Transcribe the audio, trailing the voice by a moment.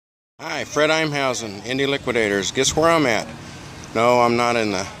Hi, Fred Heimel, Indy Liquidators. Guess where I'm at? No, I'm not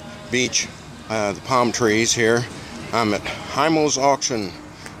in the beach, the palm trees here. I'm at Heimel's auction,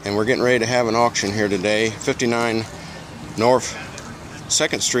 and we're getting ready to have an auction here today, 59 North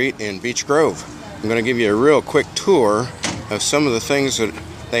 2nd Street in Beech Grove. I'm going to give you a real quick tour of some of the things that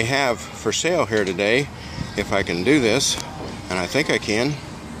they have for sale here today, if I can do this, and I think I can.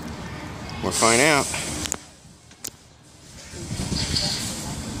 We'll find out.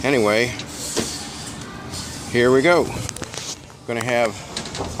 Anyway, here we go. Going to have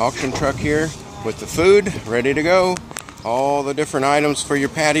auction truck here with the food ready to go. All the different items for your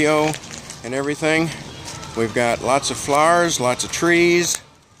patio and everything. We've got lots of flowers, lots of trees,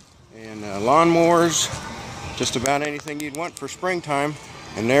 and lawnmowers. Just about anything you'd want for springtime.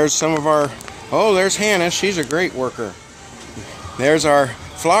 And there's some of our, oh, there's Hannah. She's a great worker. There's our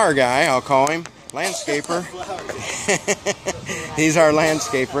flower guy, I'll call him. Landscaper. He's our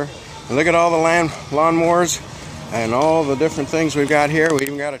landscaper. And look at all the lawnmowers and all the different things we've got here. We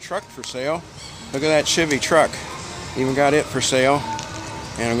even got a truck for sale. Look at that Chevy truck. Even got it for sale.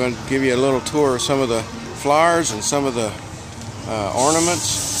 And I'm going to give you a little tour of some of the flowers and some of the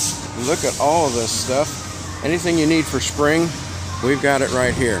ornaments. Look at all of this stuff. Anything you need for spring, we've got it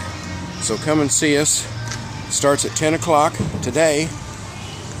right here. So come and see us. It starts at 10 o'clock today,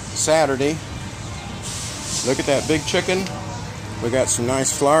 Saturday. Look at that big chicken. We got some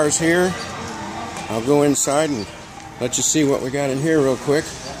nice flowers here. I'll go inside and let you see what we got in here real quick.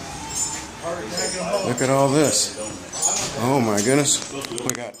 Look at all this. Oh my goodness. We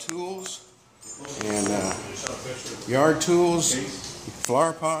got tools and yard tools,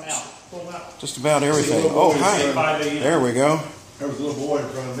 flower pots, just about everything. Oh, hi. There we go. There was a little boy in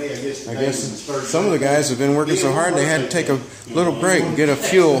front of me. I guess some of the guys have been working so hard they had to take a little break and get a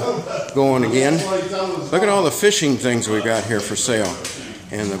fuel going again. Look at all the fishing things we got here for sale.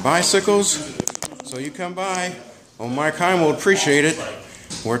 And the bicycles. So you come by. Oh, Mike Heimel will appreciate it.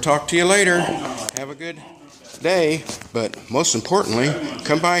 We'll talk to you later. Have a good day. But most importantly,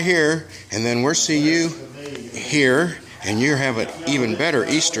 come by here and then we'll see you here. And you have an even better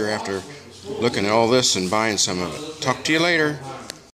Easter after looking at all this and buying some of it. Talk to you later.